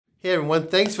Hey everyone,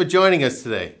 thanks for joining us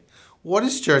today.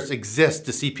 Waters Church exists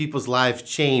to see people's lives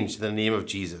changed in the name of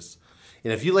Jesus.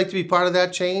 And if you'd like to be part of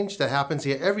that change that happens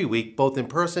here every week, both in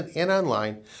person and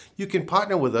online, you can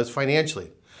partner with us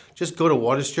financially. Just go to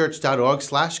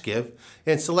waterschurch.org/give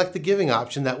and select the giving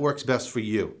option that works best for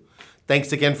you.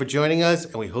 Thanks again for joining us,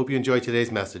 and we hope you enjoy today's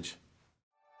message.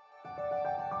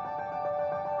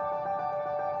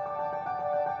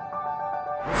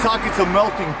 It's a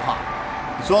melting pot.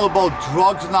 It's all about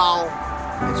drugs now.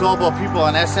 It's all about people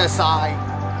on SSI.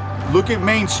 Look at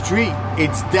Main Street.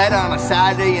 It's dead on a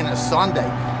Saturday and a Sunday.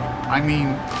 I mean,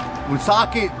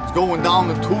 Woonsocket's going down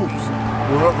the tubes.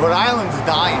 Rhode Island's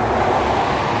dying.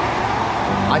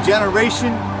 Our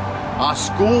generation, our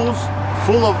schools,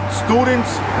 full of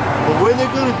students, but where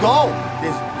they're gonna go?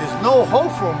 There's no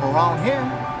hope for them around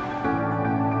here.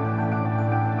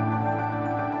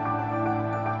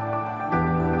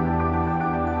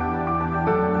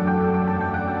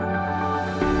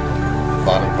 A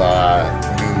lot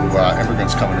of new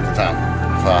immigrants coming into town,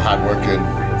 hard-working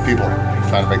people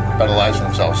trying to make better lives for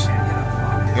themselves.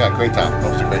 Yeah, great town. It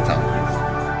was a great town.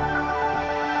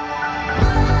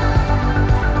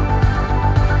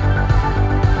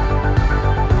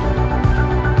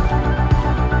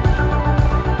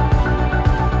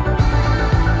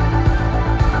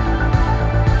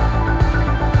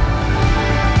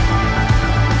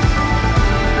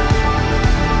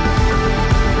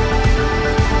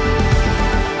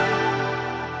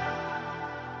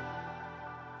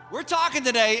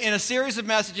 Today in a series of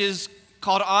messages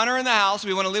called Honor in the House.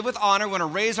 We want to live with honor. We want to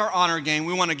raise our honor game.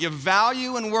 We want to give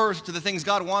value and worth to the things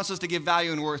God wants us to give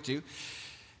value and worth to.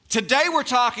 Today we're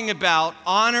talking about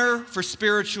honor for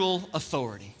spiritual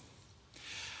authority.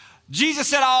 Jesus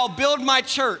said, I'll build my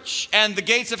church and the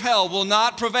gates of hell will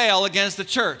not prevail against the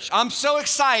church. I'm so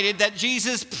excited that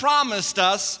Jesus promised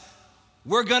us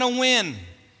we're going to win.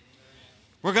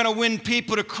 We're going to win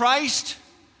people to Christ.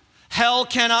 Hell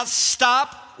cannot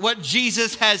stop what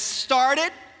Jesus has started.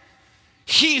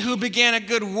 He who began a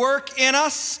good work in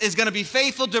us is going to be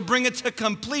faithful to bring it to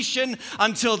completion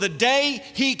until the day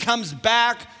he comes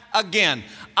back again.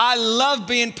 I love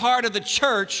being part of the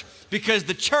church because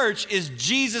the church is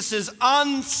Jesus's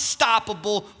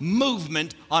unstoppable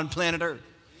movement on planet Earth.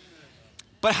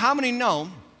 But how many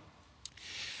know,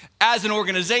 as an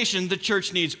organization, the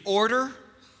church needs order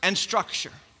and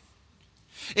structure?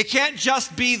 It can't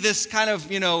just be this kind of,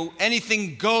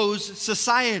 anything goes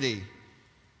society.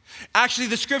 Actually,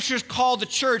 the scriptures call the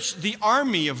church the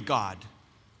army of God.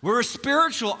 We're a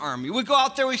spiritual army. We go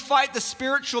out there, we fight the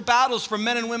spiritual battles for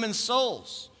men and women's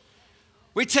souls.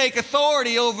 We take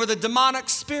authority over the demonic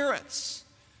spirits.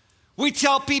 We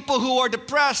tell people who are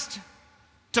depressed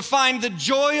to find the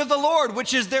joy of the Lord,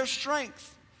 which is their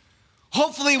strength.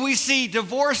 Hopefully we see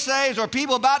divorcees or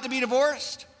people about to be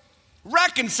divorced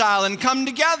reconcile and come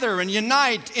together and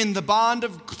unite in the bond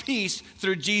of peace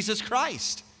through Jesus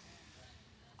Christ.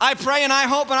 I pray and I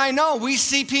hope and I know we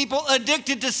see people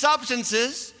addicted to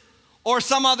substances or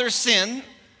some other sin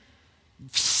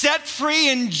set free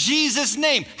in Jesus'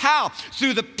 name. How?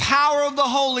 Through the power of the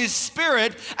Holy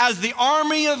Spirit as the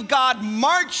army of God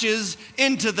marches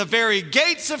into the very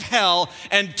gates of hell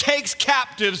and takes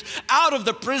captives out of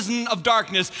the prison of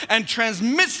darkness and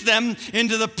transmits them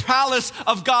into the palace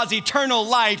of God's eternal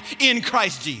light in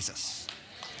Christ Jesus.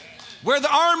 We're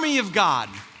the army of God,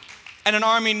 and an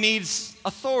army needs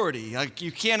authority. Like,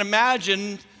 you can't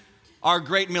imagine our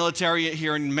great military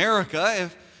here in America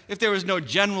if there was no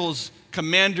generals,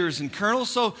 commanders, and colonels,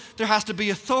 so there has to be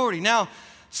authority. Now,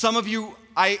 some of you,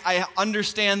 I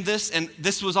understand this, and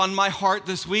this was on my heart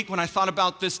this week when I thought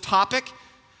about this topic.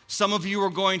 Some of you are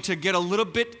going to get a little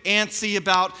bit antsy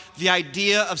about the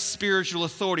idea of spiritual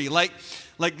authority. Like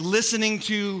listening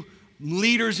to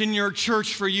leaders in your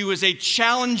church for you is a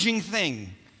challenging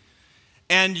thing.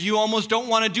 And you almost don't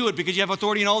want to do it because you have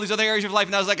authority in all these other areas of life.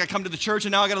 And I was like, I come to the church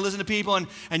and now I got to listen to people. And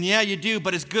yeah, you do,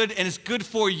 but it's good. And it's good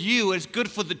for you. It's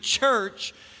good for the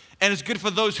church. And it's good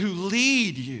for those who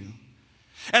lead you.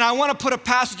 And I want to put a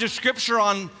passage of scripture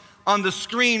on the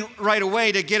screen right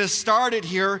away to get us started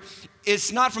here.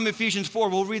 It's not from Ephesians 4.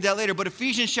 We'll read that later. But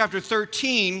Ephesians chapter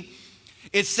 13,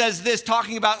 it says this,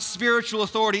 talking about spiritual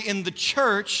authority in the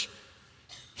church.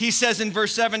 He says in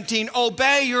verse 17,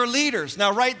 obey your leaders.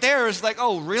 Now right there is like,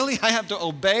 oh, really? I have to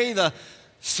obey the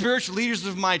spiritual leaders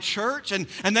of my church? And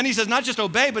then he says, not just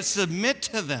obey, but submit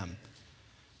to them.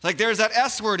 Like there's that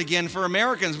S word again for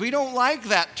Americans. We don't like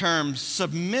that term,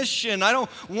 submission. I don't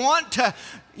want to,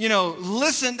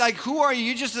 listen. Like, who are you?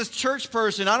 You're just this church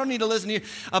person. I don't need to listen to you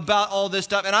about all this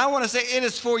stuff. And I want to say it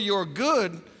is for your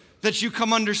good that you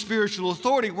come under spiritual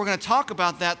authority. We're going to talk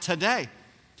about that today.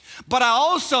 But I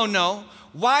also know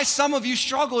why some of you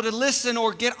struggle to listen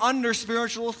or get under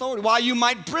spiritual authority, why you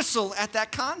might bristle at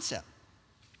that concept.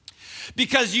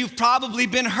 Because you've probably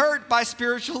been hurt by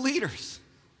spiritual leaders.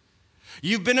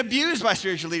 You've been abused by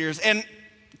spiritual leaders. And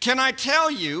can I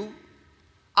tell you,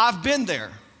 I've been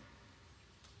there.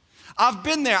 I've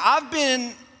been there.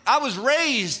 I was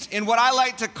raised in what I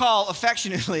like to call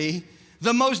affectionately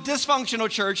the most dysfunctional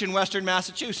church in Western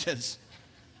Massachusetts.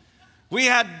 We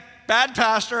had bad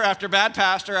pastor after bad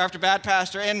pastor after bad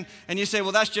pastor, and you say,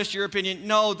 well, that's just your opinion.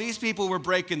 No, these people were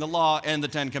breaking the law and the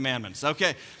 10 Commandments,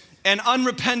 okay? And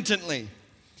unrepentantly.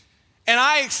 And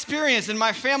I experienced, and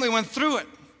my family went through it,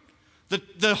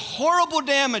 the horrible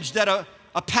damage that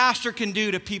a pastor can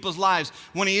do to people's lives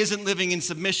when he isn't living in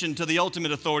submission to the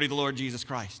ultimate authority of the Lord Jesus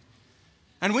Christ.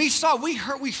 And we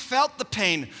felt the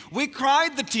pain. We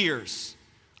cried the tears.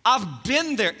 I've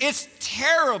been there. It's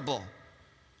terrible.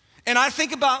 And I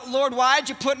think about, Lord, why'd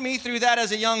you put me through that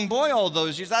as a young boy all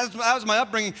those years? That was my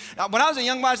upbringing. When I was a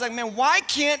young boy, I was like, man, why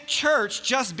can't church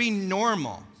just be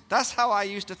normal? That's how I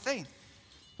used to think.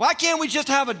 Why can't we just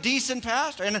have a decent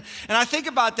pastor? And I think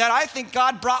about that. I think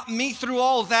God brought me through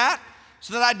all that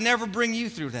so that I'd never bring you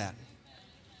through that.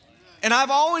 And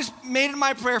I've always made it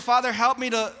my prayer, Father, help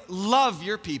me to love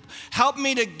your people. Help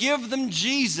me to give them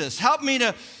Jesus. Help me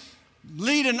to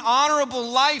lead an honorable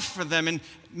life for them. And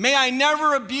may I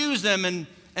never abuse them and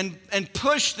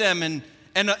push them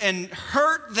and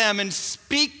hurt them and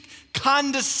speak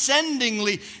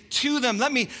condescendingly to them.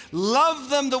 Let me love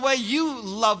them the way you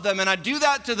love them. And I do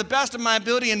that to the best of my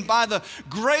ability and by the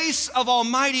grace of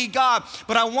Almighty God.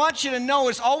 But I want you to know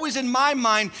it's always in my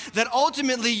mind that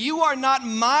ultimately you are not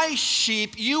my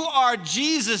sheep. You are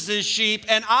Jesus's sheep,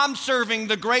 and I'm serving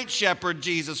the great shepherd,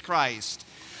 Jesus Christ.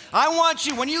 I want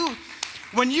you,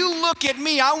 when you look at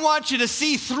me, I want you to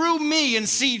see through me and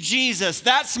see Jesus.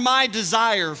 That's my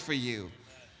desire for you.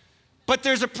 But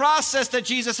there's a process that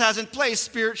Jesus has in place,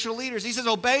 spiritual leaders. He says,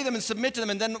 obey them and submit to them.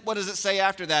 And then what does it say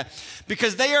after that?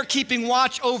 Because they are keeping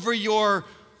watch over your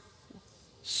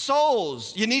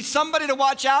souls. You need somebody to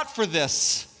watch out for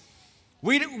this.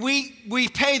 We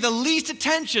pay the least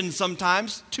attention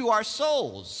sometimes to our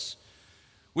souls.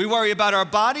 We worry about our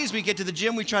bodies. We get to the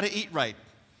gym, we try to eat right.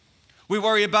 We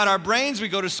worry about our brains. We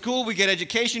go to school, we get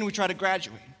education, we try to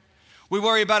graduate. We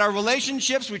worry about our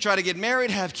relationships. We try to get married,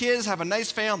 have kids, have a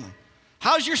nice family.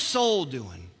 How's your soul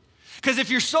doing? Because if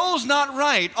your soul's not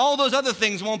right, all those other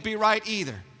things won't be right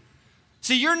either.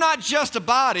 See, you're not just a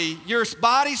body. You're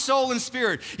body, soul, and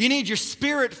spirit. You need your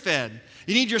spirit fed.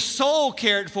 You need your soul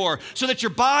cared for so that your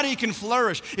body can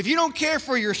flourish. If you don't care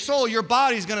for your soul, your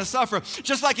body's going to suffer.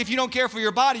 Just like if you don't care for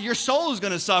your body, your soul is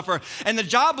going to suffer. And the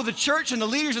job of the church and the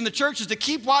leaders in the church is to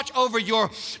keep watch over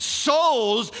your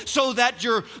souls so that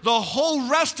the whole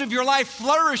rest of your life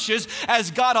flourishes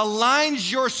as God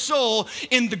aligns your soul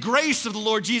in the grace of the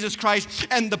Lord Jesus Christ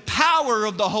and the power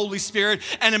of the Holy Spirit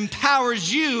and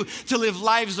empowers you to live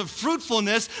lives of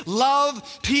fruitfulness,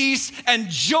 love, peace, and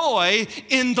joy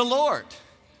in the Lord.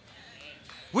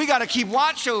 We got to keep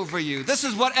watch over you. This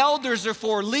is what elders are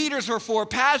for, leaders are for,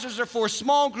 pastors are for,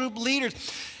 small group leaders,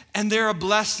 and they're a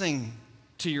blessing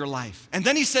to your life. And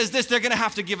then he says this, they're going to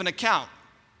have to give an account.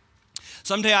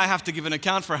 Someday I have to give an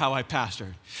account for how I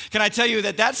pastored. Can I tell you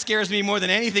that scares me more than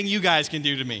anything you guys can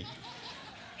do to me?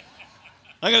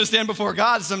 I'm going to stand before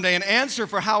God someday and answer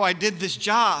for how I did this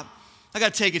job. I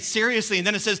got to take it seriously. And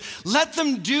then it says, let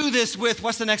them do this with,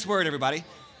 what's the next word, everybody?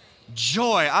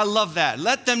 Joy. I love that.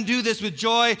 Let them do this with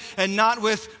joy and not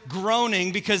with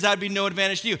groaning, because that'd be no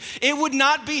advantage to you. It would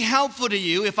not be helpful to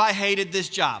you if I hated this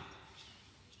job.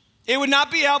 It would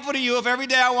not be helpful to you if every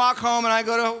day I walk home and I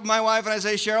go to my wife and I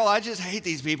say, Cheryl, I just hate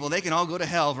these people. They can all go to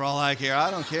hell for all I care.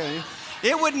 I don't care.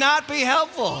 It would not be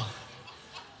helpful.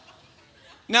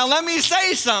 Now let me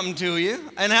say something to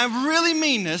you, and I really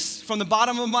mean this from the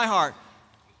bottom of my heart.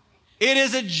 It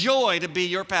is a joy to be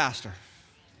your pastor.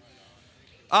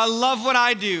 I love what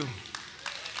I do.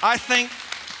 I thank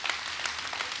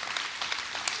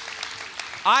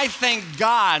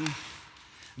God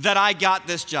that I got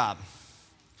this job.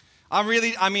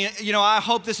 I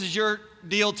hope this is your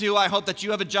deal too. I hope that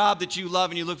you have a job that you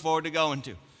love and you look forward to going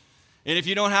to. And if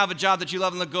you don't have a job that you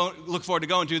love and look forward to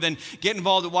going to, then get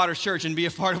involved at Waters Church and be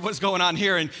a part of what's going on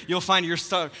here, and you'll find you're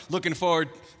looking forward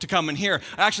to coming here.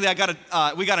 Actually,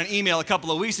 we got an email a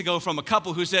couple of weeks ago from a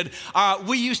couple who said,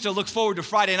 we used to look forward to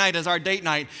Friday night as our date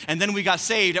night, and then we got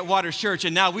saved at Waters Church,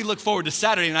 and now we look forward to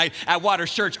Saturday night at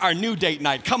Waters Church, our new date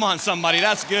night. Come on, somebody.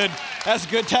 That's good. That's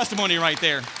good testimony right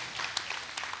there.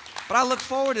 But I look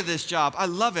forward to this job. I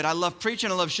love it. I love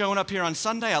preaching. I love showing up here on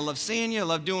Sunday. I love seeing you. I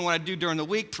love doing what I do during the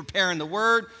week, preparing the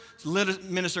word,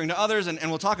 ministering to others, and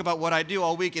we'll talk about what I do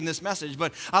all week in this message.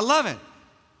 But I love it.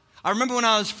 I remember when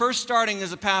I was first starting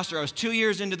as a pastor, I was 2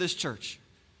 years into this church.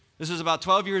 This is about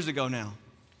 12 years ago now.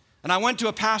 And I went to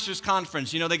a pastor's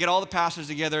conference. You know, they get all the pastors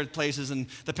together at places, and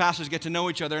the pastors get to know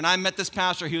each other. And I met this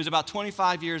pastor. He was about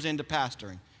 25 years into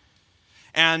pastoring.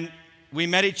 And we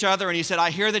met each other, and he said, I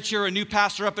hear that you're a new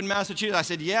pastor up in Massachusetts. I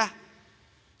said, yeah.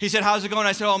 He said, how's it going?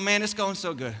 I said, oh, man, it's going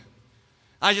so good.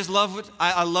 I just love it.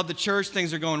 I love the church.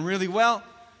 Things are going really well.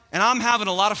 And I'm having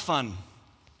a lot of fun.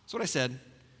 That's what I said.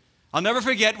 I'll never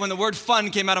forget when the word fun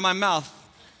came out of my mouth,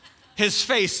 his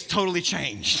face totally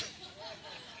changed.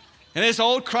 And this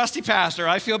old crusty pastor,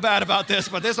 I feel bad about this,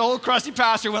 but this old crusty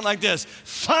pastor went like this,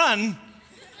 fun?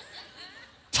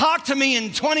 Talk to me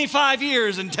in 25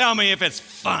 years and tell me if it's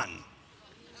fun.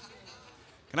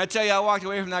 Can I tell you, I walked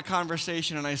away from that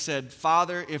conversation and I said,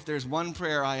 Father, if there's one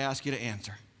prayer I ask you to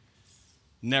answer,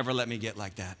 never let me get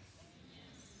like that.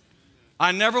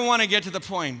 I never want to get to the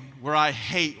point where I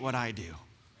hate what I do.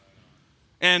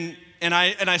 And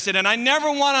I said, and I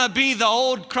never want to be the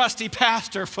old crusty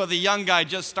pastor for the young guy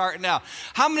just starting out.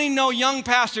 How many know young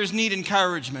pastors need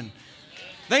encouragement?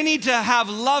 They need to have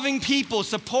loving people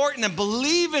supporting them,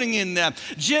 believing in them.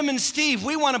 Jim and Steve,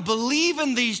 we want to believe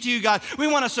in these two guys. We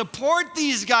want to support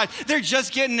these guys. They're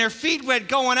just getting their feet wet,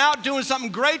 going out, doing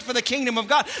something great for the kingdom of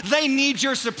God. They need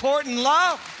your support and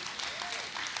love.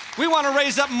 We want to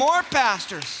raise up more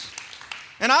pastors.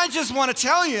 And I just want to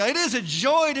tell you, it is a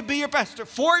joy to be your pastor.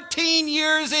 14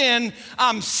 years in,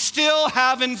 I'm still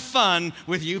having fun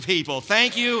with you people.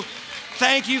 Thank you.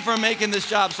 Thank you for making this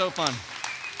job so fun.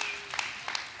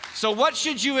 So what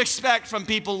should you expect from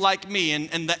people like me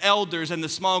and the elders and the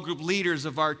small group leaders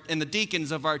and the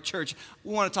deacons of our church?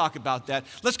 We want to talk about that.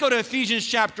 Let's go to Ephesians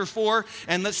chapter 4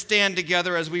 and let's stand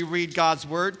together as we read God's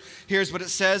word. Here's what it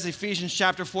says, Ephesians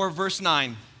chapter 4, verse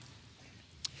 9.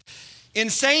 In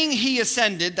saying he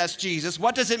ascended, that's Jesus,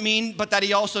 what does it mean but that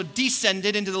he also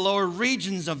descended into the lower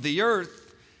regions of the earth?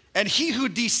 And he who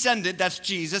descended, that's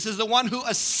Jesus, is the one who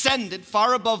ascended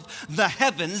far above the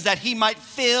heavens that he might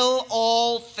fill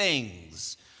all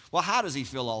things. Well, how does he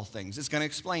fill all things? It's going to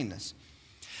explain this.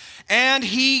 And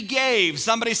he gave,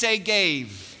 somebody say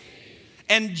gave.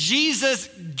 And Jesus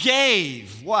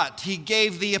gave what? He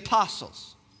gave the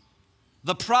apostles,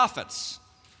 the prophets,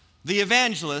 the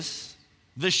evangelists,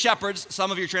 the shepherds.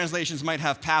 Some of your translations might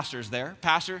have pastors there.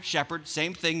 Pastor, shepherd,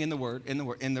 same thing in the word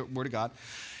of God.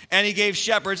 And he gave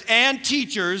shepherds and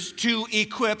teachers to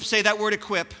equip, say that word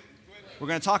equip. We're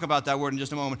going to talk about that word in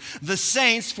just a moment. The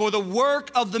saints for the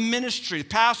work of the ministry.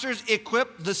 Pastors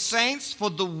equip the saints for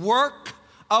the work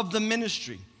of the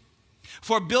ministry,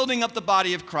 for building up the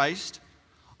body of Christ,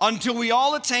 until we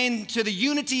all attain to the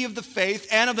unity of the faith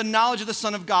and of the knowledge of the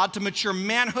Son of God, to mature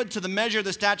manhood, to the measure of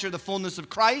the stature of the fullness of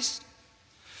Christ,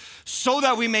 so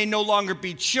that we may no longer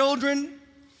be children,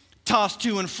 tossed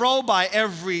to and fro by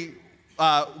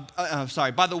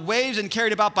by the waves and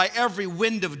carried about by every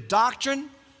wind of doctrine,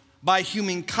 by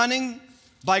human cunning,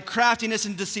 by craftiness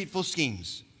and deceitful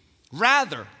schemes.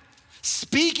 Rather,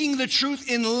 speaking the truth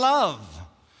in love,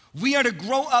 we are to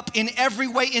grow up in every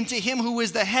way into him who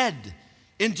is the head,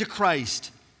 into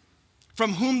Christ,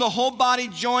 from whom the whole body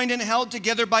joined and held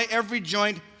together by every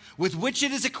joint with which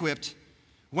it is equipped,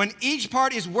 when each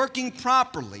part is working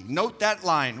properly, note that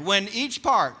line, when each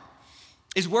part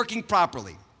is working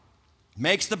properly,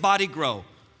 makes the body grow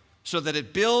so that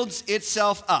it builds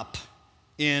itself up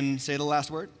in, say the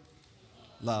last word,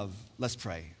 love. Let's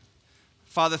pray.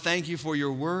 Father, thank you for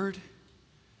your word.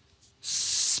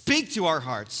 Speak to our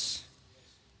hearts.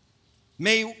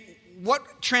 May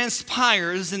what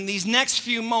transpires in these next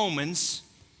few moments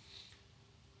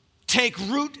take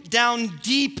root down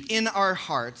deep in our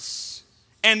hearts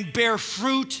and bear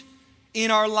fruit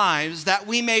in our lives, that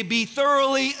we may be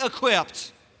thoroughly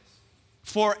equipped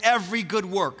for every good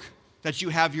work that you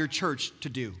have your church to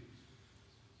do.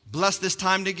 Bless this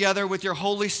time together with your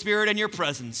Holy Spirit and your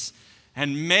presence,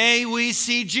 and may we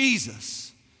see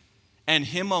Jesus and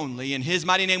him only. In his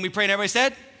mighty name we pray, and everybody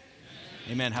said,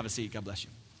 Amen. Have a seat. God bless you.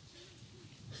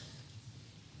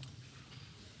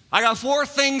 I got 4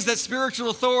 things that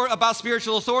about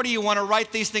spiritual authority. You want to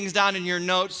write these things down in your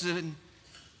notes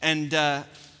and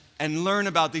learn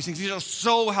about these things. These are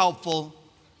so helpful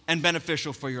and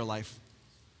beneficial for your life.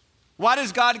 Why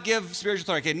does God give spiritual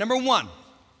authority? Okay, number 1,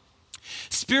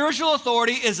 spiritual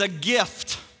authority is a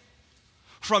gift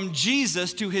from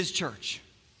Jesus to his church.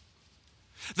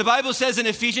 The Bible says in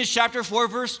Ephesians chapter 4,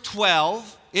 verse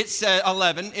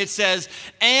 11, it says,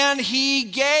 and he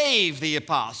gave the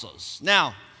apostles.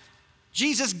 Now,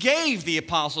 Jesus gave the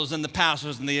apostles and the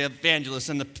pastors and the evangelists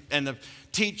and the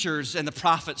teachers and the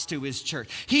prophets to his church.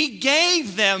 He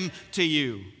gave them to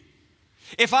you.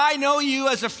 If I know you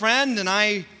as a friend and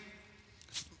I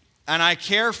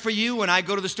care for you and I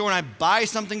go to the store and I buy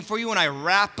something for you and I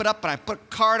wrap it up and I put a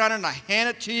card on it and I hand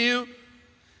it to you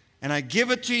and I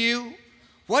give it to you,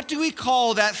 what do we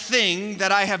call that thing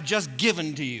that I have just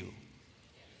given to you?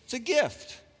 It's a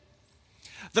gift.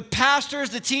 The pastors,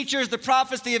 the teachers, the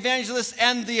prophets, the evangelists,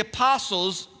 and the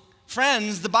apostles,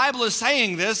 friends, the Bible is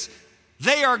saying this,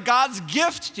 they are God's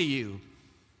gift to you.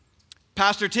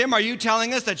 Pastor Tim, are you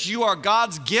telling us that you are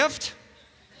God's gift?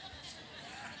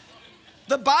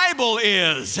 The Bible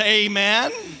is,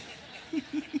 amen.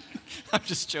 I'm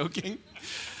just joking.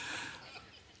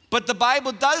 But the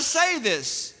Bible does say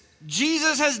this.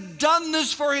 Jesus has done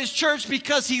this for his church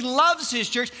because he loves his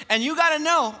church. And you got to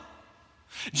know,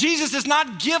 Jesus does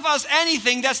not give us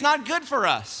anything that's not good for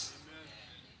us.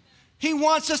 He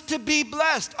wants us to be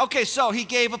blessed. Okay, so he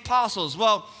gave apostles.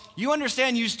 Well, you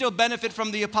understand you still benefit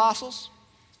from the apostles?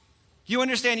 You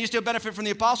understand you still benefit from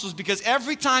the apostles because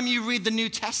every time you read the New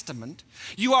Testament,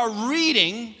 you are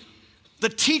reading the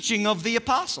teaching of the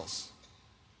apostles.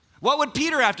 What would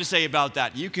Peter have to say about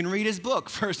that? You can read his book,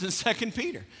 1st and 2nd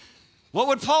Peter. What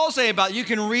would Paul say about it? You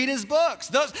can read his books.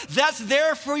 That's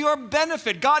there for your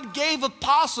benefit. God gave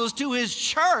apostles to his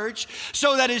church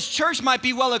so that his church might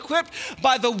be well equipped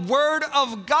by the word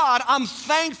of God. I'm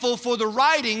thankful for the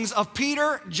writings of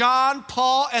Peter, John,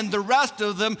 Paul, and the rest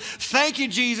of them. Thank you,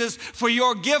 Jesus, for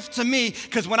your gift to me,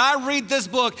 because when I read this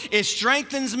book, it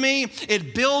strengthens me,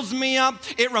 it builds me up,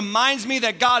 it reminds me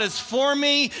that God is for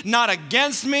me, not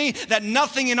against me, that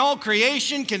nothing in all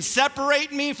creation can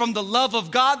separate me from the love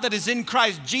of God that is in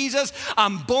Christ Jesus.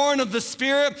 I'm born of the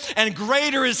Spirit, and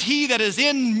greater is he that is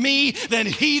in me than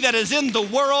he that is in the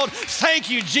world. Thank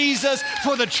you, Jesus,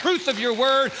 for the truth of your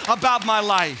word about my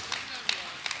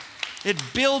life. It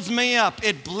builds me up.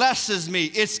 It blesses me.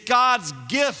 It's God's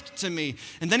gift to me.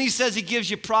 And then he says he gives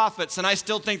you prophets, and I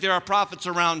still think there are prophets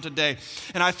around today.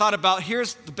 And I thought about,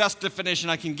 here's the best definition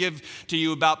I can give to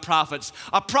you about prophets.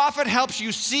 A prophet helps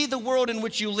you see the world in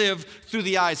which you live through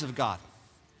the eyes of God.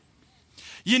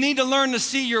 You need to learn to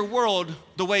see your world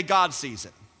the way God sees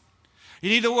it.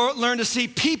 You need to learn to see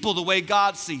people the way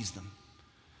God sees them.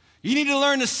 You need to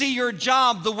learn to see your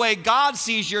job the way God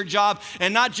sees your job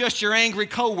and not just your angry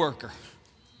coworker.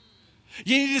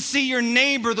 You need to see your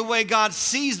neighbor the way God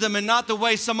sees them and not the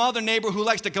way some other neighbor who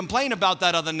likes to complain about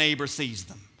that other neighbor sees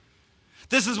them.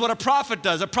 This is what a prophet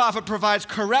does. A prophet provides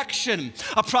correction.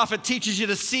 A prophet teaches you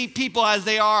to see people as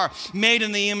they are, made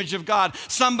in the image of God.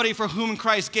 Somebody for whom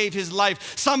Christ gave his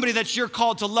life. Somebody that you're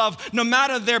called to love, no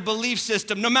matter their belief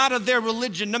system, no matter their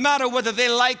religion, no matter whether they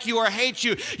like you or hate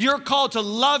you. You're called to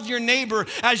love your neighbor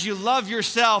as you love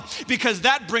yourself, because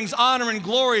that brings honor and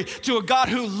glory to a God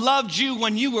who loved you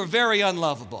when you were very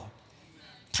unlovable.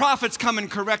 Prophets come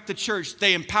and correct the church.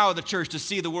 They empower the church to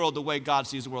see the world the way God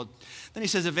sees the world. Then he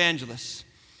says evangelists.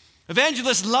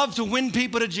 Evangelists love to win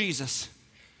people to Jesus.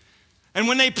 And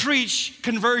when they preach,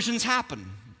 conversions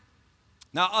happen.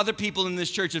 Now, other people in this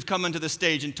church have come onto the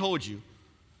stage and told you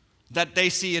that they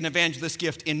see an evangelist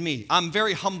gift in me. I'm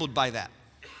very humbled by that.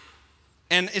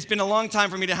 And it's been a long time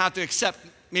for me to have to accept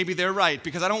maybe they're right,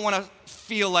 because I don't want to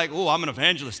feel like, oh, I'm an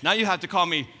evangelist. Now you have to call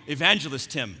me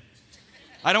Evangelist Tim.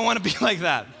 I don't want to be like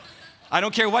that. I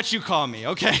don't care what you call me,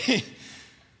 okay?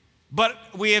 But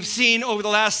we have seen over the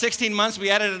last 16 months, we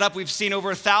added it up, we've seen over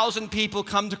 1,000 people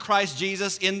come to Christ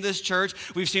Jesus in this church.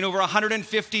 We've seen over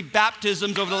 150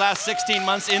 baptisms over the last 16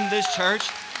 months in this church.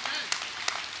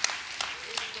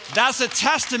 That's a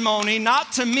testimony,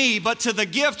 not to me, but to the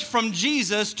gift from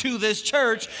Jesus to this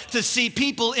church to see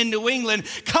people in New England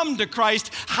come to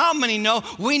Christ. How many know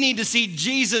we need to see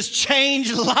Jesus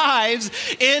change lives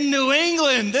in New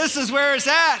England? This is where it's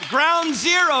at, ground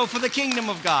zero for the kingdom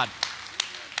of God.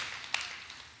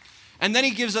 And then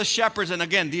he gives us shepherds, and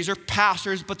again, these are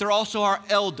pastors, but they're also our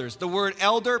elders. The word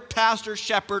elder, pastor,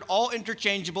 shepherd, all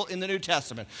interchangeable in the New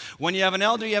Testament. When you have an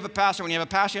elder, you have a pastor. When you have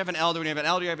a pastor, you have an elder. When you have an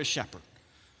elder, you have a shepherd.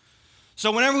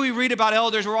 So whenever we read about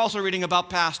elders, we're also reading about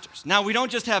pastors. Now, we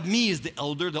don't just have me as the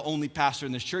elder, the only pastor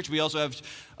in this church. We also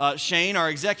have Shane, our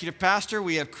executive pastor.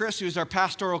 We have Chris, who's our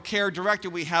pastoral care director.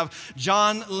 We have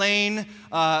John Lane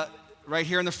right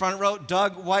here in the front row.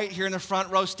 Doug White here in the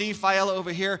front row. Steve Fiella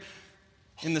over here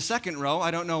in the second row. I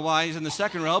don't know why he's in the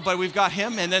second row, but we've got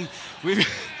him. And then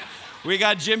we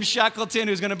got Jim Shackleton,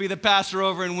 who's going to be the pastor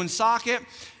over in Woonsocket.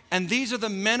 And these are the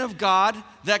men of God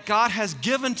that God has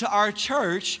given to our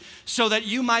church so that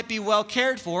you might be well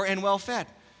cared for and well fed.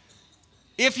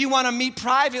 If you want to meet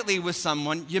privately with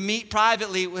someone, you meet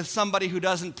privately with somebody who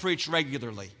doesn't preach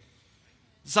regularly.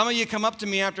 Some of you come up to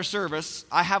me after service.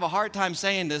 I have a hard time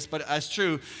saying this, but it's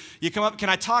true. You come up, can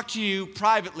I talk to you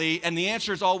privately? And the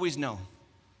answer is always no.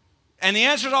 And the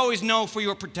answer is always no for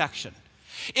your protection.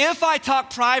 If I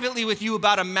talk privately with you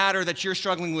about a matter that you're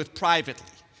struggling with privately,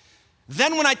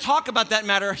 then when I talk about that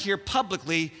matter here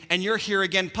publicly, and you're here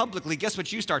again publicly, guess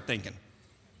what you start thinking?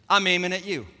 I'm aiming at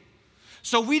you.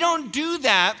 So we don't do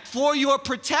that for your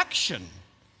protection,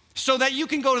 so that you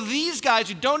can go to these guys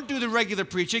who don't do the regular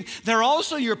preaching. They're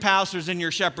also your pastors and your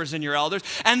shepherds and your elders,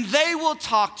 and they will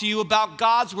talk to you about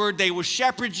God's word. They will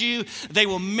shepherd you. They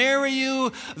will marry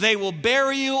you. They will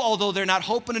bury you, although they're not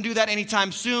hoping to do that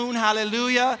anytime soon.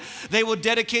 Hallelujah. They will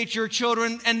dedicate your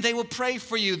children, and they will pray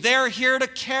for you. They're here to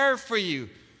care for you.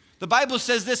 The Bible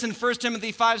says this in 1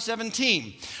 Timothy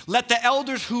 5:17. Let the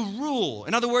elders who rule,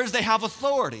 in other words, they have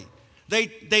authority.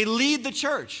 They lead the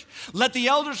church. Let the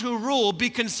elders who rule be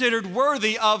considered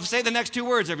worthy of, say the next two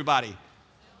words, everybody.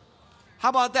 How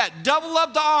about that? Double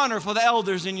up the honor for the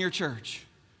elders in your church.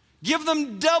 Give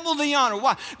them double the honor.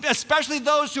 Why? Especially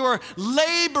those who are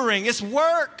laboring. It's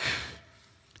work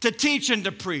to teach and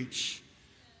to preach.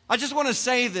 I just want to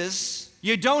say this.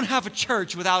 You don't have a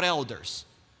church without elders.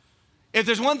 If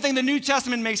there's one thing the New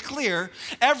Testament makes clear,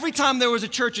 every time there was a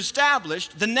church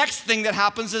established, the next thing that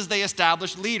happens is they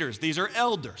establish leaders. These are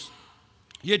elders.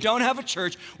 You don't have a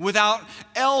church without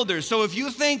elders. So if you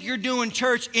think you're doing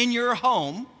church in your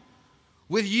home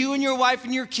with you and your wife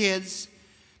and your kids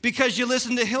because you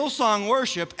listen to Hillsong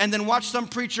worship and then watch some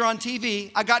preacher on TV,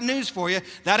 I got news for you.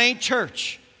 That ain't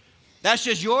church. That's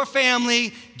just your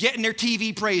family getting their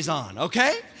TV praise on,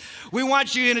 okay? We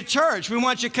want you in a church. We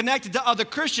want you connected to other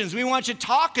Christians. We want you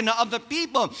talking to other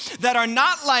people that are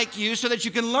not like you so that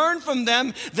you can learn from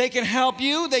them. They can help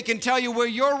you. They can tell you where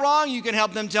you're wrong. You can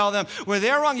help them tell them where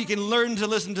they're wrong. You can learn to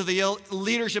listen to the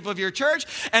leadership of your church.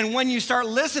 And when you start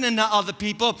listening to other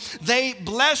people, they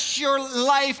bless your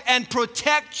life and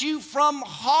protect you from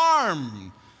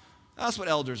harm. That's what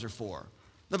elders are for.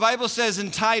 The Bible says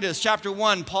in Titus chapter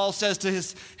 1, Paul says to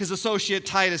his associate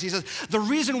Titus, he says, the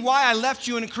reason why I left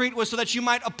you in Crete was so that you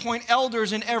might appoint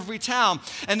elders in every town,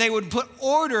 and they would put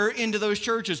order into those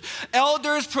churches.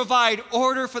 Elders provide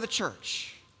order for the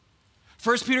church.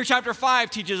 1 Peter chapter 5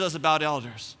 teaches us about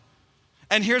elders.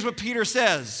 And here's what Peter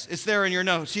says. It's there in your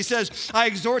notes. He says, I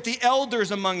exhort the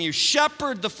elders among you,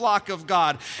 shepherd the flock of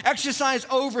God, exercise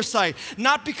oversight,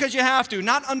 not because you have to,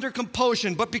 not under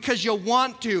compulsion, but because you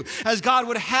want to, as God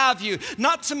would have you,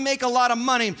 not to make a lot of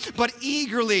money, but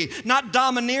eagerly, not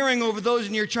domineering over those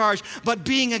in your charge, but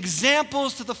being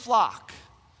examples to the flock.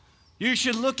 You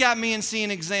should look at me and see an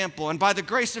example. And by the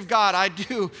grace of God, I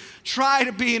do try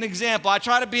to be an example. I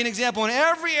try to be an example in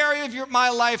every area of my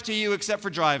life to you except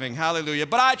for driving. Hallelujah.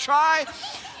 But I try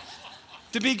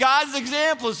to be God's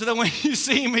example so that when you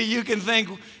see me, you can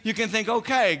think,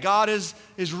 okay, God is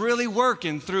really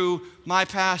working through my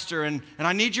pastor. And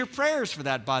I need your prayers for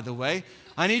that, by the way.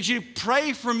 I need you to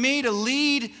pray for me to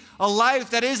lead a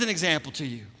life that is an example to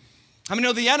you. I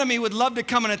mean, the enemy would love to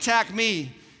come and attack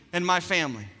me and my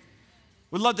family.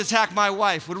 Would love to attack my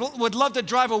wife, would love to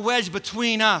drive a wedge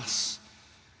between us.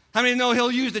 How many know he'll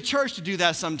use the church to do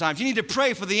that sometimes? You need to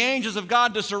pray for the angels of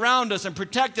God to surround us and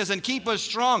protect us and keep us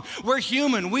strong. We're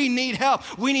human. We need help.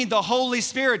 We need the Holy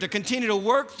Spirit to continue to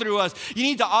work through us. You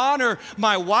need to honor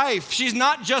my wife. She's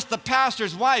not just the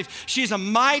pastor's wife. She's a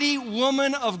mighty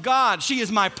woman of God. She is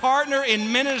my partner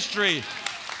in ministry.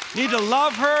 You need to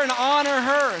love her and honor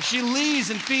her. She leads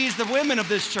and feeds the women of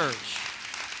this church.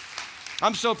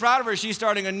 I'm so proud of her. She's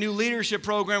starting a new leadership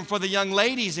program for the young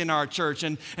ladies in our church,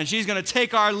 and she's going to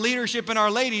take our leadership and our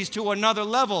ladies to another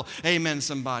level. Amen,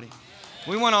 somebody.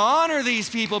 We want to honor these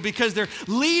people because they're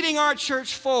leading our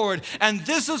church forward, and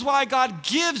this is why God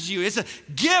gives you, it's a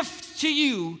gift to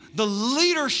you, the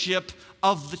leadership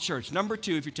of the church. Number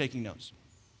 2, if you're taking notes.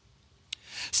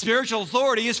 Spiritual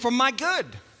authority is for my good.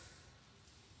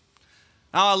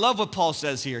 Now, I love what Paul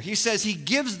says here. He says he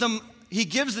gives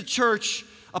the church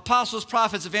apostles,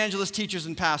 prophets, evangelists, teachers,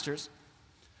 and pastors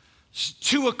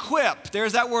to equip.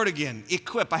 There's that word again,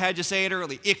 equip. I had you say it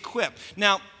early, equip.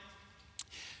 Now,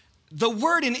 the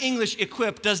word in English,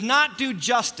 equip, does not do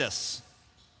justice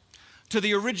to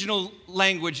the original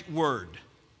language word.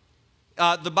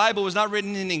 The Bible was not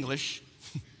written in English.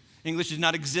 English did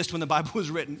not exist when the Bible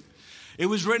was written. It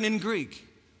was written in Greek.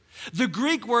 The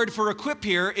Greek word for equip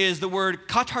here is the word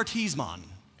katartismon.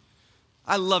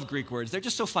 I love Greek words. They're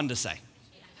just so fun to say.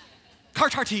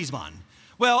 Katartismon.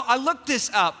 Well, I looked this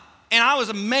up, and I was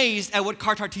amazed at what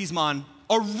katartismon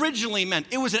originally meant.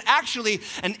 It was actually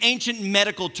an ancient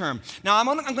medical term. Now, I'm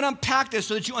going to unpack this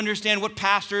so that you understand what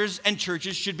pastors and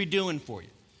churches should be doing for you.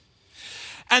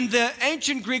 And the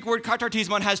ancient Greek word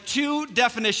katartismon has two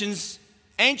definitions,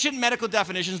 ancient medical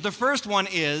definitions. The first one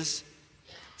is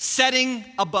setting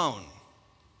a bone.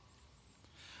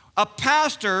 A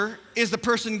pastor is the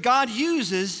person God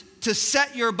uses to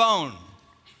set your bone.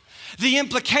 The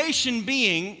implication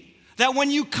being that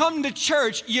when you come to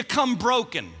church, you come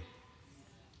broken.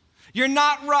 You're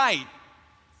not right.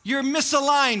 You're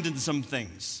misaligned in some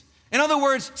things. In other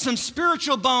words, some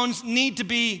spiritual bones need to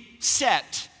be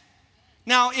set.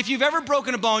 Now, if you've ever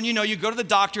broken a bone, you know you go to the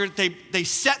doctor, they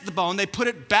set the bone, they put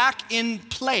it back in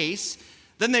place,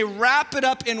 then they wrap it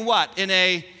up in what? In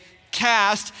a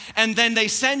cast, and then they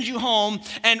send you home.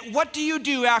 And what do you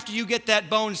do after you get that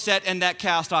bone set and that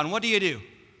cast on? What do?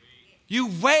 You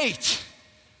wait.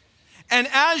 And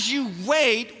as you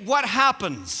wait, what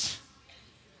happens?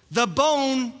 The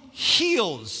bone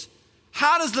heals.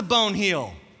 How does the bone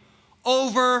heal?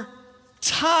 Over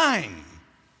time.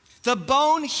 The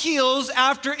bone heals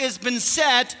after it's been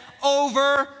set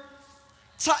over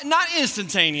time. Not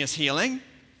instantaneous healing.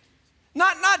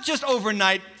 Not just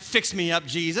overnight, fix me up,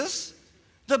 Jesus.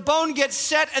 The bone gets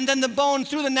set, and then the bone,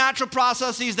 through the natural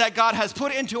processes that God has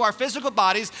put into our physical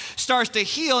bodies, starts to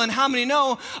heal. And how many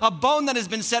know a bone that has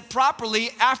been set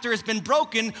properly after it's been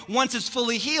broken, once it's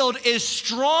fully healed, is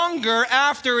stronger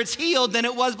after it's healed than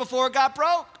it was before it got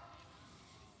broke?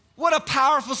 What a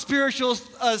powerful spiritual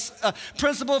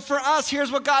principle for us.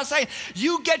 Here's what God's saying.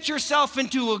 You get yourself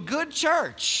into a good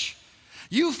church.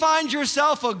 You find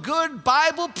yourself a good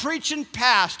Bible-preaching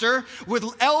pastor with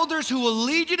elders who will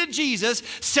lead you to Jesus,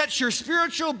 set your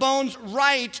spiritual bones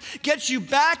right, get you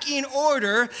back in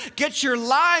order, get your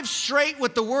lives straight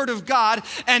with the Word of God,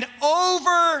 and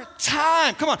over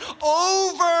time,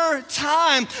 over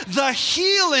time, the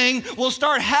healing will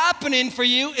start happening for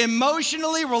you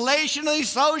emotionally, relationally,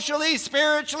 socially,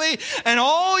 spiritually, and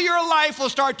all your life will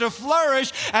start to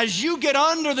flourish as you get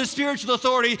under the spiritual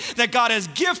authority that God has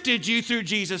gifted you through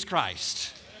Jesus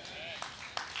Christ.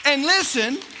 And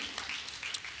listen,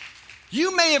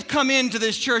 you may have come into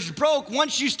this church broke.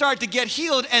 Once you start to get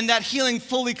healed and that healing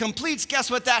fully completes, guess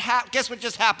what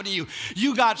just happened to you?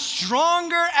 You got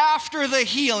stronger after the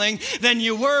healing than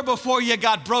you were before you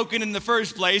got broken in the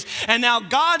first place. And now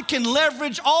God can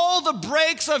leverage all the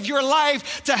breaks of your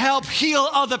life to help heal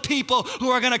other people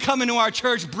who are going to come into our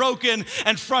church broken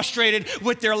and frustrated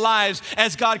with their lives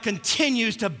as God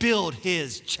continues to build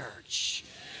His church.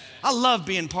 I love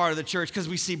being part of the church because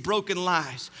we see broken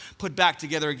lives put back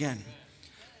together again.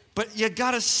 But you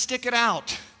got to stick it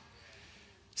out.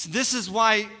 So this is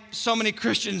why so many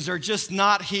Christians are just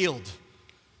not healed.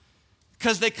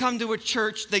 Because they come to a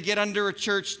church, they get under a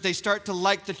church, they start to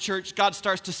like the church, God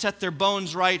starts to set their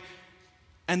bones right,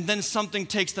 and then something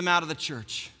takes them out of the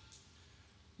church.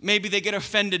 Maybe they get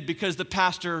offended because the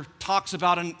pastor talks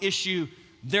about an issue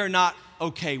they're not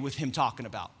okay with him talking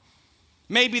about.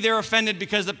 Maybe they're offended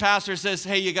because the pastor says,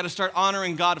 hey, you got to start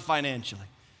honoring God financially.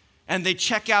 And they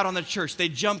check out on the church. They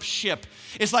jump ship.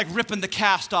 It's like ripping the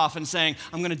cast off and saying,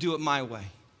 I'm going to do it my way.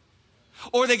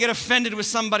 Or they get offended with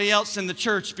somebody else in the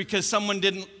church because someone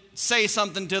didn't say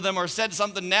something to them or said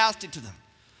something nasty to them.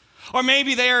 Or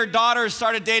maybe their daughter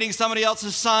started dating somebody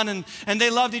else's son and they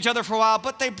loved each other for a while,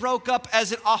 but they broke up,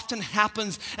 as it often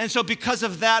happens. And so because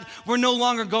of that, we're no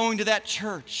longer going to that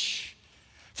church.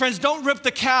 Friends, don't rip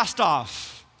the cast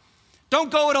off.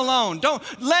 Don't go it alone. Don't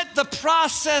let the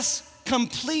process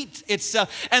complete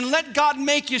itself, and let God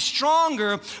make you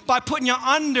stronger by putting you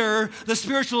under the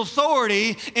spiritual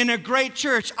authority in a great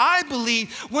church. I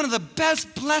believe one of the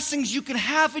best blessings you can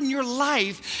have in your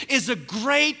life is a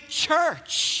great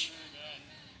church.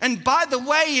 And by the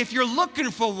way, if you're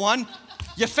looking for one,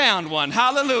 you found one.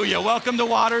 Hallelujah. Welcome to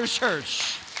Waters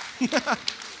Church.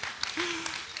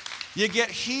 You get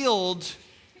healed.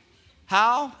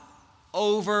 How?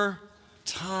 Over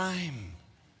time.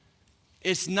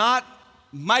 It's not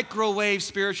microwave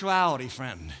spirituality,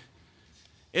 friend.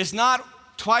 It's not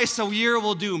twice a year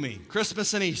will do me,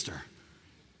 Christmas and Easter.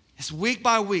 It's week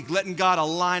by week, letting God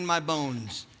align my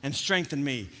bones and strengthen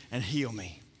me and heal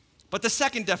me. But the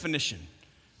second definition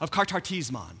of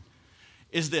katartismon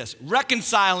is this: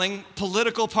 reconciling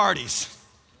political parties.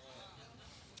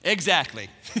 Exactly.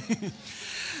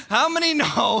 How many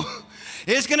know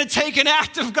it's going to take an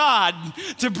act of God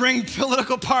to bring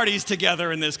political parties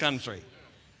together in this country?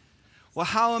 Well,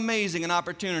 how amazing an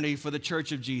opportunity for the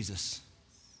Church of Jesus.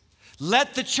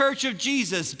 Let the Church of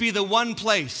Jesus be the one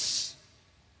place.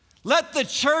 Let the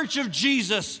Church of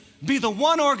Jesus be the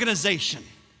one organization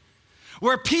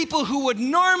where people who would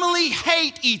normally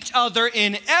hate each other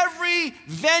in every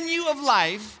venue of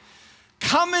life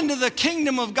come into the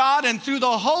kingdom of God and through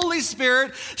the Holy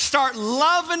Spirit start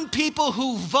loving people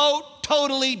who vote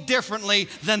totally differently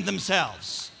than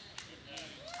themselves.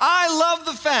 I love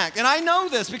the fact, and I know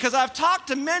this because I've talked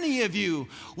to many of you,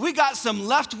 we got some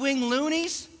left-wing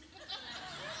loonies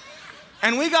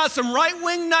and we got some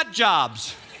right-wing nut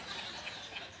jobs.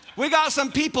 We got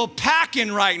some people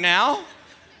packing right now,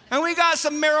 and we got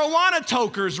some marijuana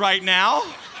tokers right now.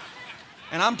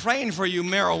 And I'm praying for you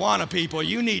marijuana people.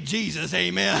 You need Jesus,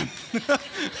 amen.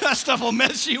 That stuff will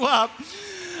mess you up.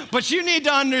 But you need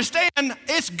to understand,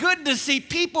 it's good to see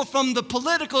people from the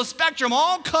political spectrum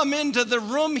all come into the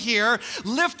room here,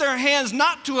 lift their hands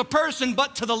not to a person,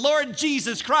 but to the Lord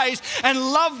Jesus Christ, and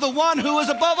love the one who is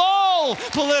above all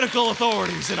political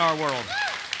authorities in our world.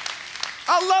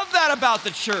 I love that about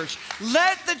the church.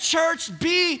 Let the church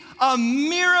be a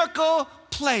miracle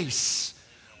place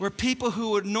where people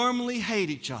who would normally hate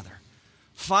each other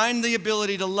find the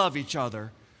ability to love each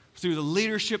other through the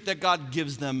leadership that God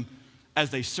gives them as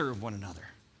they serve one another.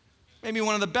 Maybe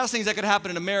one of the best things that could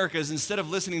happen in America is instead of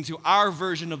listening to our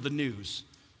version of the news,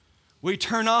 we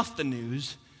turn off the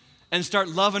news and start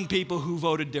loving people who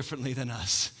voted differently than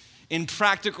us in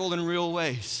practical and real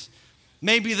ways.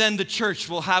 Maybe then the church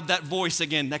will have that voice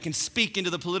again that can speak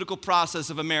into the political process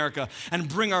of America and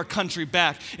bring our country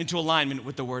back into alignment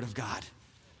with the Word of God.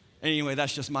 Anyway,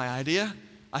 that's just my idea.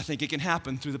 I think it can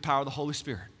happen through the power of the Holy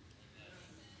Spirit.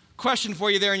 Question for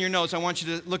you there in your notes. I want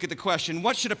you to look at the question.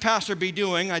 What should a pastor be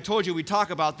doing? I told you we'd talk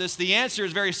about this. The answer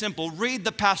is very simple. Read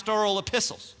the pastoral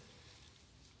epistles.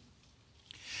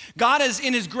 God has,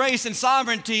 in His grace and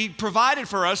sovereignty, provided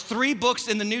for us 3 books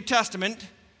in the New Testament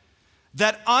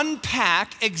that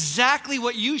unpack exactly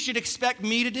what you should expect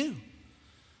me to do.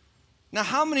 Now,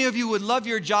 how many of you would love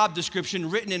your job description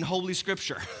written in Holy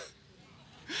Scripture?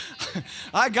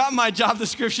 I got my job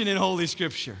description in Holy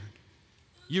Scripture.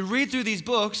 You read through these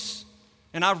books,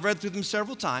 and I've read through them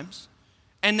several times,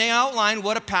 and they outline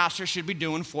what a pastor should be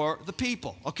doing for the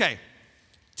people. Okay,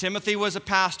 Timothy was a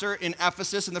pastor in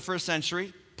Ephesus in the first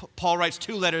century. Paul writes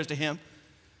 2 letters to him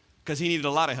because he needed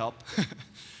a lot of help.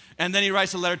 And then he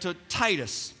writes a letter to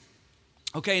Titus.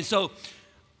 Okay, and so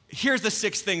here's the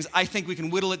 6 things I think we can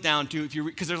whittle it down to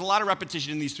because there's a lot of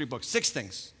repetition in these 3 books. 6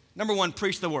 things. Number 1,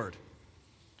 preach the word.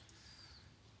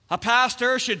 A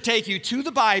pastor should take you to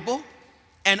the Bible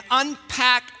and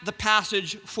unpack the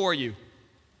passage for you.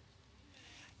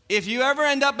 If you ever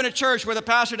end up in a church where the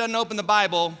pastor doesn't open the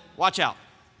Bible, watch out.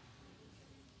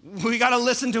 We got to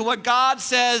listen to what God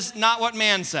says, not what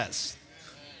man says.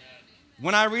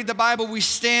 When I read the Bible, we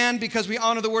stand because we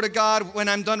honor the Word of God. When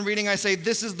I'm done reading, I say,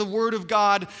 this is the Word of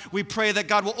God. We pray that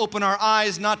God will open our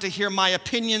eyes, not to hear my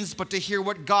opinions, but to hear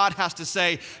what God has to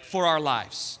say for our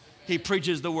lives. He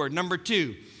preaches the Word. Number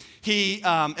 2, he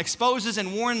exposes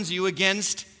and warns you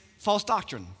against false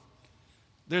doctrine.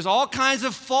 There's all kinds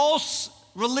of false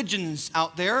religions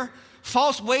out there,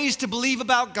 false ways to believe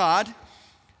about God.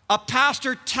 A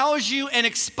pastor tells you and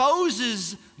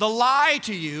exposes the lie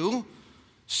to you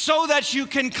so that you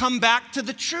can come back to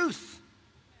the truth.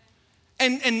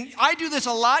 And I do this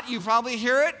a lot. You probably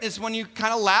hear it. It's when you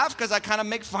kind of laugh because I kind of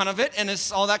make fun of it, and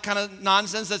it's all that kind of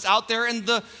nonsense that's out there in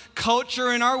the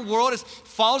culture in our world. It's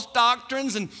false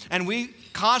doctrines, and we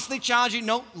constantly challenge you,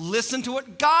 no, listen to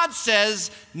what God says,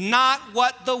 not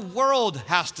what the world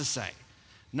has to say.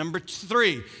 Number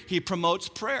 3, he promotes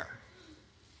prayer.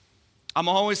 I'm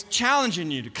always challenging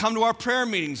you to come to our prayer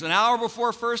meetings an hour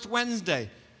before First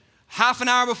Wednesday, half an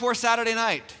hour before Saturday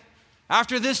night.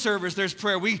 After this service, there's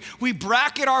prayer. We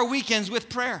bracket our weekends with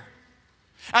prayer.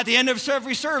 At the end of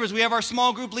every service, we have our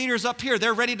small group leaders up here.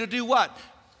 They're ready to do what?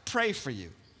 Pray for you.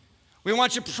 We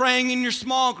want you praying in your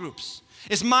small groups.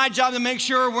 It's my job to make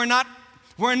sure we're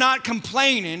not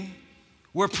complaining,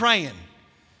 we're praying.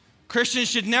 Christians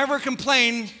should never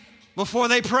complain before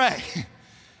they pray.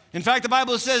 In fact, the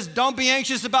Bible says, don't be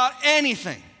anxious about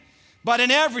anything, but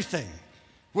in everything,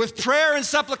 with prayer and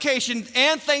supplication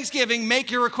and thanksgiving,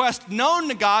 make your request known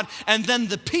to God, and then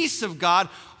the peace of God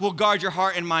will guard your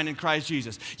heart and mind in Christ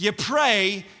Jesus. You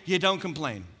pray, you don't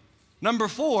complain. Number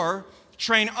 4,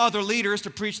 train other leaders to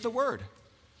preach the word.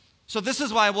 So this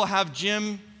is why we'll have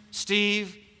Jim,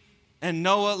 Steve, and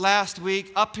Noah last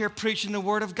week up here preaching the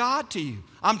word of God to you.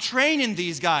 I'm training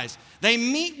these guys. They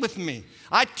meet with me.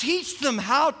 I teach them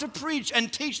how to preach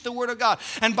and teach the word of God.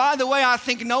 And by the way, I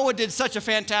think Noah did such a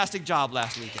fantastic job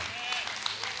last weekend.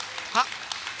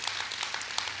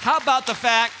 How about the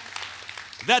fact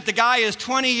that the guy is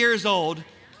 20 years old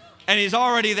and he's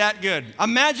already that good?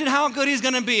 Imagine how good he's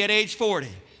going to be at age 40.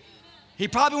 He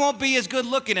probably won't be as good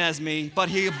looking as me, but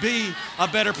he'll be a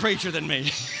better preacher than me.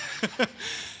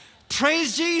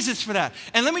 Praise Jesus for that.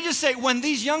 And let me just say, when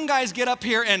these young guys get up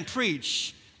here and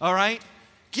preach, all right,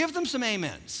 give them some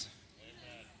amens.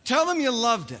 Amen. Tell them you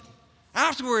loved it.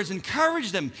 Afterwards,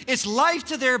 encourage them. It's life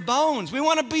to their bones. We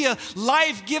want to be a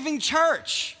life-giving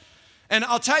church. And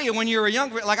I'll tell you, when you're a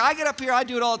young, like I get up here, I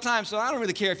do it all the time, so I don't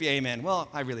really care if you amen. Well,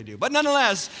 I really do. But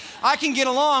nonetheless, I can get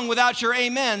along without your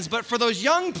amens. But for those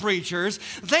young preachers,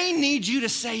 they need you to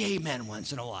say amen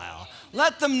once in a while.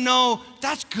 Let them know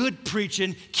that's good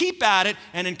preaching. Keep at it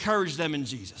and encourage them in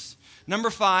Jesus. Number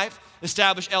 5,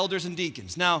 establish elders and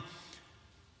deacons. Now,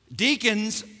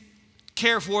 deacons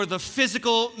care for the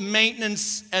physical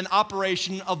maintenance and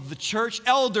operation of the church.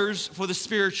 Elders for the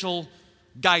spiritual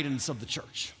guidance of the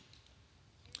church.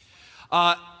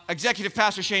 Executive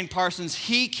Pastor Shane Parsons,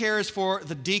 he cares for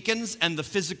the deacons and the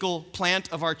physical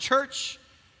plant of our church.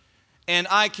 And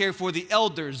I care for the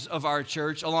elders of our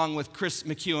church, along with Chris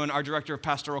McEwen, our director of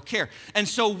pastoral care. And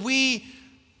so we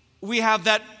have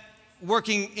that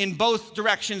working in both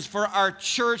directions for our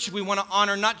church. We want to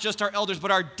honor not just our elders,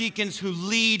 but our deacons who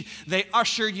lead. They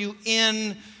usher you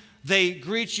in. They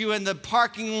greet you in the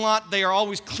parking lot. They are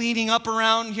always cleaning up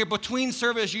around here. Between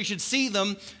service, you should see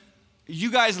them. You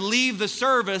guys leave the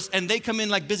service and they come in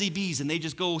like busy bees and they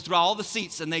just go through all the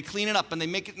seats and they clean it up and they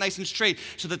make it nice and straight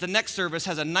so that the next service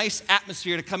has a nice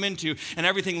atmosphere to come into and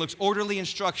everything looks orderly and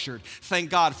structured. Thank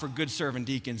God for good servant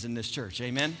deacons in this church.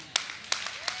 Amen.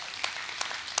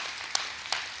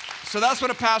 So that's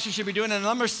what a pastor should be doing. And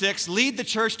number 6, lead the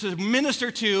church to minister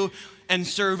to and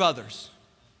serve others.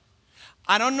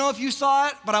 I don't know if you saw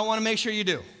it, but I want to make sure you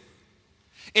do.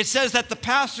 It says that the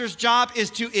pastor's job is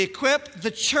to equip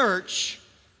the church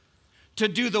to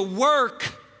do the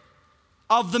work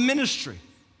of the ministry.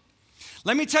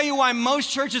 Let me tell you why most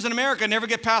churches in America never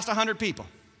get past 100 people.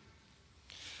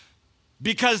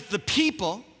 Because the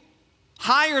people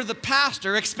hire the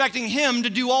pastor expecting him to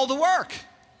do all the work.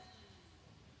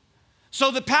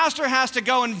 So the pastor has to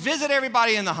go and visit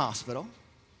everybody in the hospital.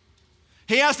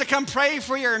 He has to come pray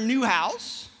for your new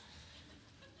house.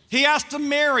 He has to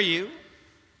marry you.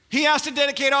 He has to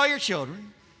dedicate all your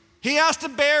children. He has to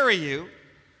bury you.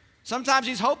 Sometimes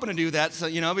he's hoping to do that, so,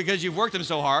 because you've worked him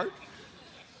so hard.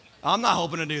 I'm not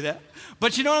hoping to do that.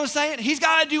 But you know what I'm saying? He's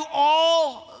got to do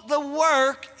all the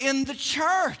work in the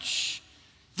church.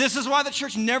 This is why the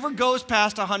church never goes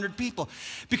past 100 people,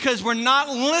 because we're not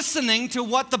listening to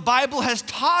what the Bible has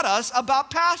taught us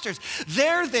about pastors.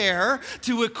 They're there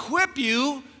to equip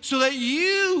you so that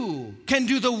you can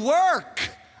do the work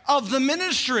of the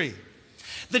ministry.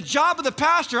 The job of the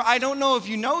pastor, I don't know if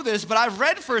you know this, but I've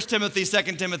read 1 Timothy, 2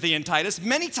 Timothy, and Titus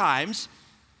many times.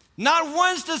 Not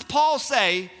once does Paul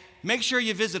say, make sure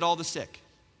you visit all the sick.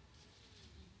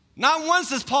 Not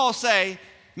once does Paul say,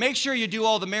 make sure you do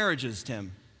all the marriages,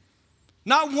 Tim.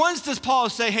 Not once does Paul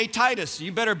say, hey, Titus,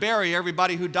 you better bury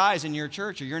everybody who dies in your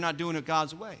church or you're not doing it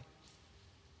God's way.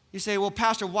 You say, well,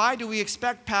 Pastor, why do we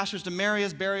expect pastors to marry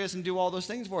us, bury us, and do all those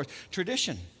things for us?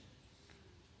 Tradition.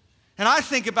 And I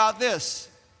think about this.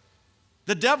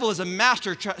 The devil is a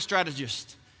master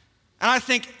strategist. And I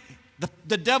think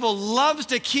the devil loves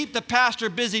to keep the pastor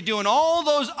busy doing all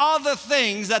those other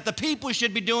things that the people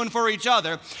should be doing for each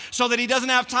other so that he doesn't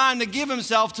have time to give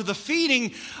himself to the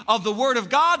feeding of the word of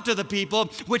God to the people,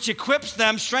 which equips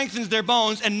them, strengthens their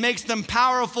bones, and makes them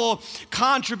powerful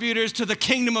contributors to the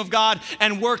kingdom of God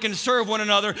and work and serve one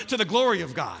another to the glory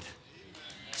of God.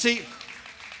 See,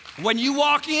 when you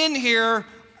walk in here,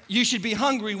 you should be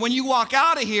hungry. When you walk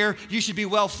out of here, you should be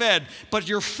well fed. But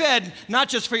you're fed not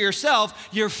just for yourself,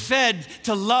 you're fed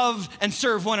to love and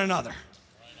serve one another.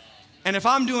 And if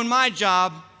I'm doing my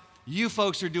job, you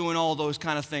folks are doing all those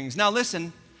kind of things. Now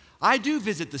listen, I do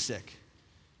visit the sick.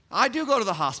 I do go to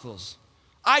the hospitals.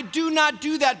 I do not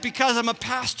do that because I'm a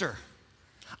pastor.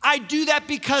 I do that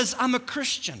because I'm a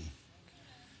Christian.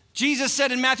 Jesus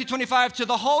said in Matthew 25 to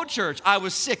the whole church, I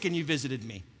was sick and you visited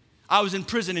me. I was in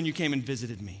prison and you came and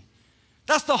visited me.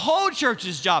 That's the whole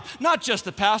church's job, not just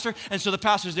the pastor. And so the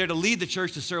pastor's there to lead the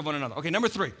church to serve one another. Okay, number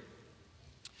 3.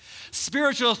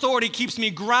 Spiritual authority keeps me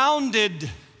grounded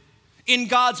in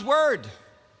God's word.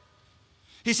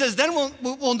 He says, then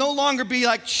we'll no longer be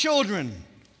like children,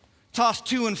 tossed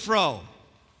to and fro.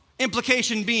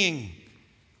 Implication being,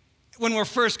 when we're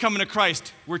first coming to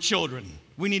Christ, we're children.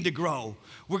 We need to grow.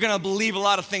 We're going to believe a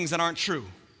lot of things that aren't true.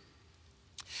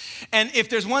 And if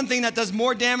there's one thing that does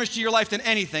more damage to your life than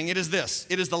anything, it is this.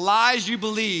 It is the lies you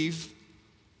believe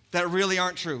that really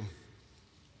aren't true.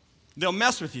 They'll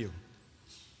mess with you.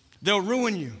 They'll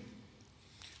ruin you.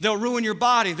 They'll ruin your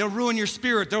body. They'll ruin your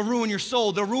spirit. They'll ruin your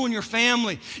soul. They'll ruin your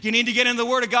family. You need to get in the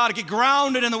Word of God, get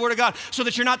grounded in the Word of God so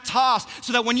that you're not tossed,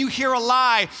 so that when you hear a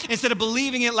lie, instead of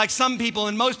believing it like some people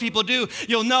and most people do,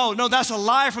 you'll know, no, that's a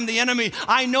lie from the enemy.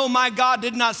 I know my God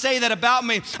did not say that about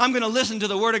me. I'm going to listen to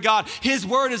the Word of God. His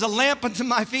Word is a lamp unto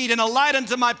my feet and a light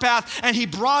unto my path, and He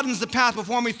broadens the path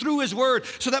before me through His Word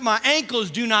so that my ankles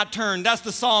do not turn. That's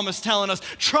the psalmist telling us.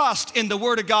 Trust in the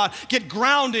Word of God. Get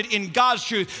grounded in God's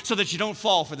truth so that you don't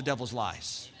fall for the devil's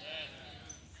lies.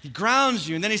 He grounds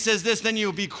you, and then he says this, then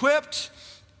you'll be equipped,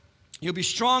 you'll be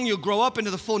strong, you'll grow up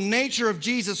into the full nature of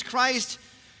Jesus Christ.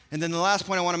 And then the last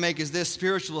point I want to make is this: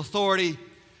 spiritual authority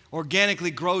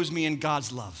organically grows me in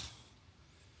God's love.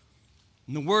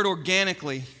 And the word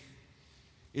organically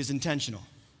is intentional.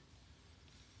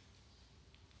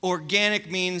 Organic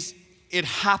means it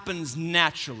happens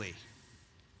naturally.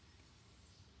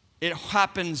 It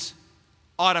happens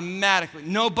automatically.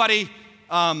 Nobody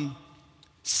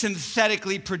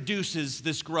synthetically produces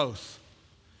this growth.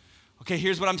 Okay,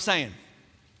 here's what I'm saying.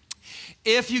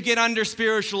 If you get under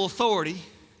spiritual authority,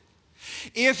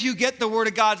 if you get the Word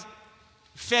of God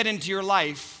fed into your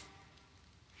life,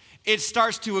 it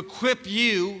starts to equip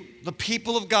you, the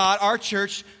people of God, our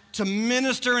church, to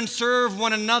minister and serve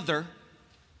one another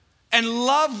and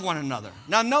love one another.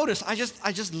 Now notice, I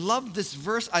just love this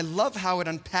verse. I love how it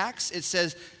unpacks. It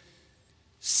says,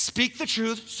 speak the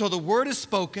truth, so the word is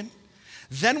spoken.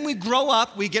 Then we grow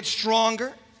up, we get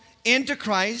stronger into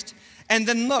Christ. And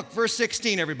then look, verse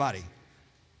 16, everybody.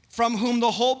 From whom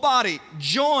the whole body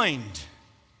joined.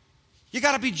 You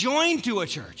got to be joined to a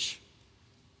church.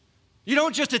 You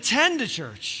don't just attend a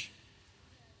church.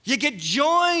 You get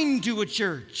joined to a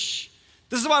church.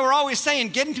 This is why we're always saying,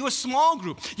 get into a small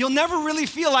group. You'll never really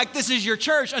feel like this is your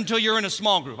church until you're in a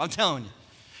small group, I'm telling you.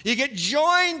 You get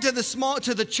joined to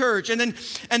the church, and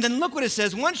then look what it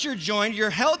says. Once you're joined,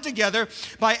 you're held together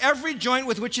by every joint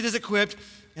with which it is equipped.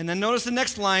 And then notice the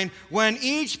next line, when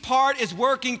each part is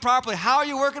working properly. How are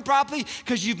you working properly?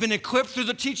 Because you've been equipped through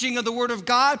the teaching of the Word of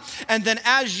God. And then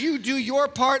as you do your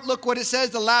part, look what it says,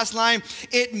 the last line,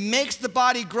 it makes the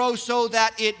body grow so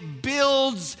that it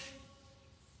builds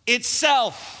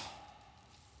itself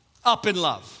up in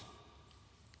love.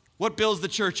 What builds the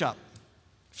church up?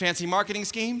 Fancy marketing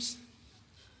schemes?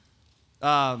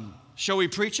 Showy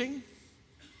preaching?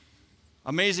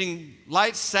 Amazing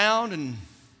lights, sound, and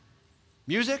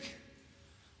music?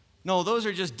 No, those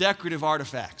are just decorative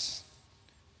artifacts.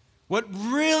 What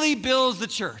really builds the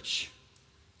church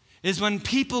is when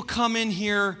people come in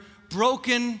here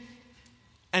broken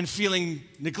and feeling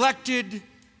neglected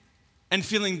and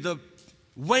feeling the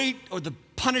weight or the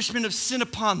punishment of sin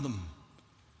upon them.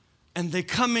 And they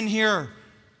come in here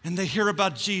and they hear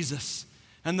about Jesus,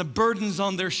 and the burdens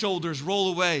on their shoulders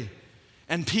roll away,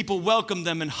 and people welcome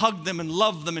them and hug them and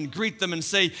love them and greet them and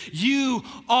say, you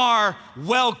are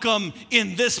welcome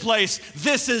in this place.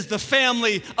 This is the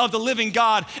family of the living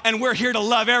God, and we're here to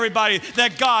love everybody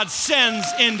that God sends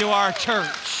into our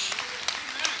church.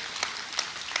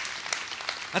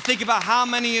 I think about how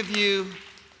many of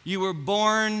you were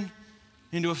born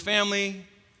into a family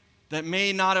that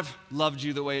may not have loved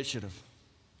you the way it should have.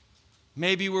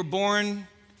 Maybe you were born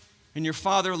and your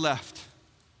father left,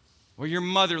 or your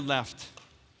mother left.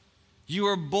 You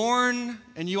were born,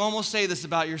 and you almost say this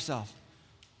about yourself,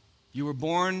 you were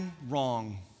born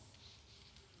wrong.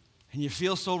 And you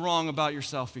feel so wrong about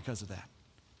yourself because of that.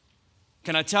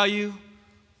 Can I tell you,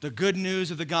 the good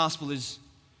news of the gospel is,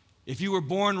 if you were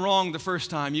born wrong the first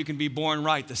time, you can be born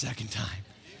right the second time.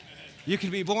 You can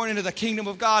be born into the kingdom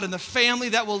of God and the family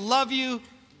that will love you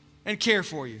and care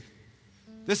for you.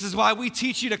 This is why we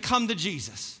teach you to come to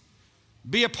Jesus.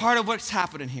 Be a part of what's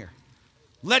happening here.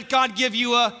 Let God give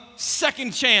you a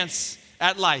second chance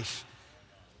at life.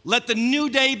 Let the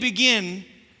new day begin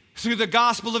through the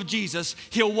gospel of Jesus.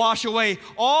 He'll wash away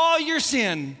all your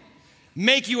sin,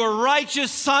 make you a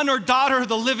righteous son or daughter of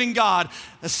the living God,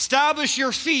 establish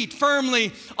your feet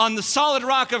firmly on the solid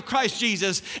rock of Christ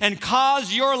Jesus, and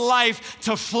cause your life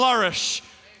to flourish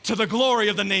to the glory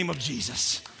of the name of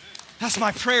Jesus. That's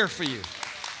my prayer for you.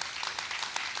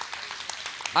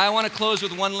 I want to close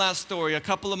with one last story. A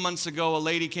couple of months ago, a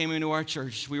lady came into our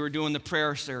church. We were doing the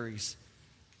prayer series.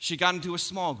 She got into a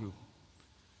small group.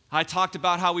 I talked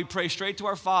about how we pray straight to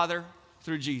our Father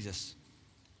through Jesus.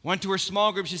 Went to her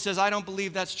small group. She says, I don't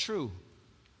believe that's true.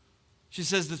 She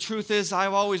says, the truth is,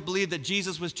 I've always believed that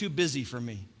Jesus was too busy for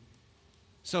me.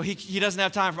 So he doesn't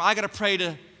have time for me. I got to pray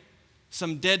to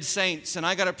some dead saints, and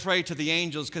I got to pray to the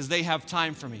angels because they have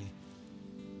time for me.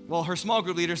 Well, her small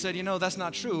group leader said, that's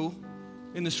not true.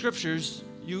 In the scriptures,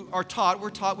 you are taught, we're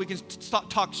taught we can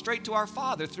talk straight to our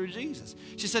Father through Jesus.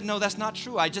 She said, no, that's not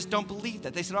true. I just don't believe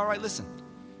that. They said, all right, listen.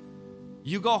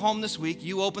 You go home this week,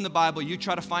 you open the Bible, you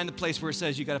try to find the place where it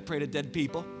says you got to pray to dead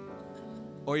people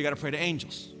or you got to pray to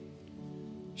angels.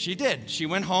 She did. She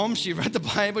went home, she read the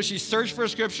Bible, she searched for a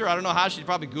scripture. I don't know how, she'd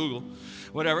probably Google,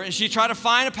 whatever. And she tried to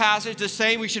find a passage to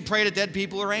say we should pray to dead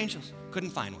people or angels. Couldn't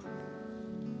find one.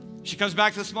 She comes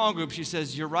back to the small group. She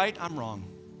says, you're right, I'm wrong.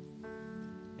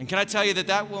 And can I tell you that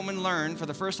that woman learned for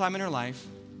the first time in her life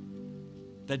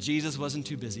that Jesus wasn't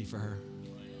too busy for her.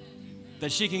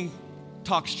 That she can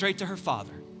talk straight to her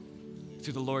Father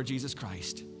through the Lord Jesus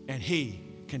Christ, and He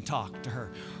can talk to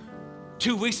her.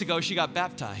 2 weeks ago, she got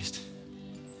baptized.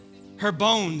 Her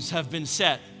bones have been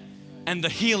set, and the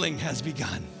healing has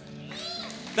begun.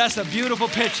 That's a beautiful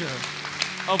picture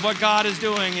of what God is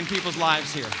doing in people's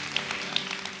lives here.